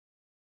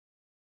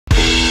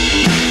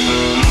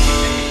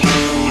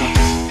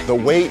The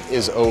wait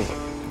is over.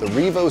 The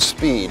REVO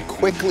Speed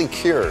quickly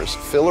cures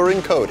filler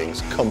and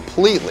coatings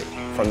completely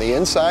from the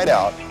inside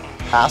out,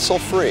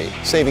 hassle-free,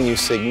 saving you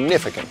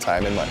significant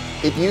time and money.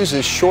 It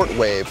uses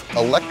shortwave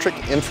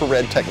electric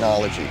infrared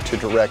technology to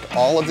direct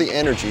all of the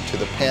energy to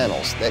the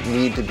panels that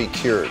need to be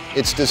cured.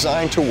 It's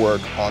designed to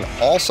work on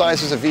all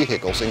sizes of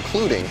vehicles,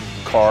 including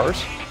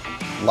cars,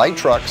 light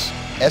trucks,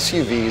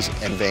 SUVs,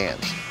 and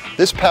vans.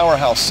 This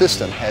powerhouse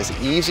system has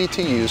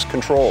easy-to-use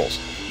controls.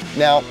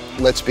 Now,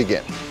 let's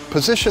begin.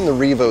 Position the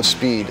REVO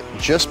Speed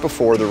just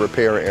before the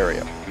repair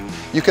area.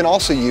 You can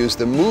also use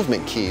the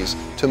movement keys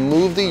to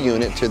move the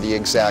unit to the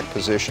exact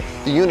position.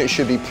 The unit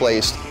should be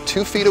placed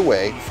 2 feet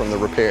away from the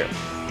repair.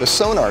 The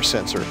sonar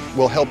sensor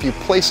will help you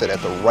place it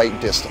at the right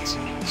distance.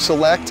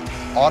 Select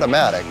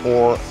automatic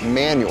or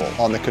manual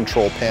on the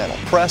control panel.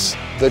 Press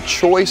the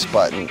choice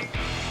button.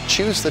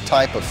 Choose the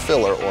type of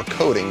filler or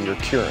coating you're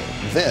curing.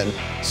 Then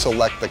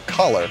select the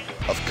color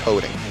of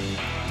coating.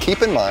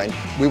 Keep in mind,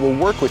 we will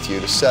work with you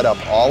to set up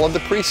all of the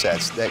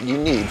presets that you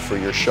need for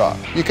your shop.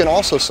 You can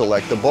also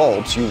select the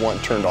bulbs you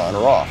want turned on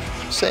or off.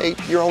 Say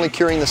you're only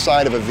curing the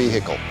side of a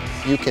vehicle.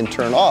 You can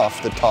turn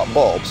off the top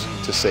bulbs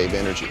to save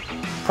energy.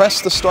 Press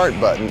the start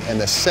button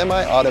and the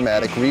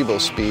semi-automatic REVO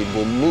Speed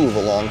will move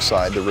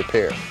alongside the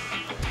repair.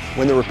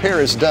 When the repair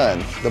is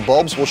done, the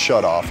bulbs will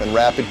shut off and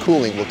rapid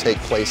cooling will take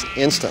place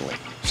instantly,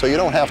 so you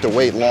don't have to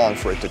wait long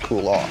for it to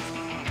cool off.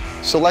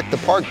 Select the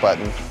park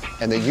button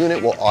and the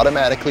unit will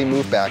automatically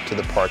move back to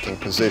the parking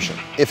position.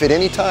 If at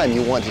any time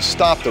you want to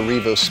stop the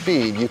REVO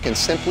Speed, you can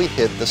simply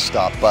hit the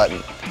stop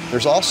button.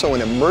 There's also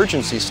an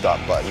emergency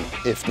stop button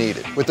if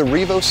needed. With the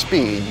REVO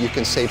Speed, you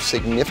can save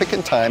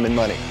significant time and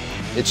money.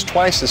 It's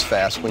twice as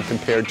fast when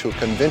compared to a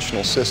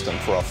conventional system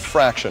for a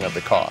fraction of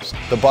the cost.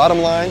 The bottom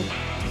line,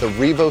 the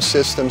REVO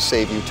systems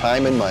save you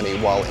time and money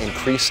while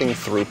increasing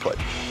throughput.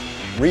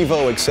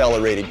 REVO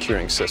accelerated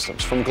curing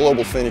systems from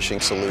Global Finishing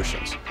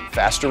Solutions.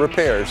 Faster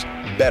repairs,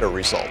 better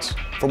results.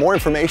 For more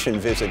information,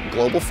 visit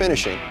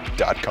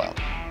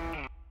globalfinishing.com.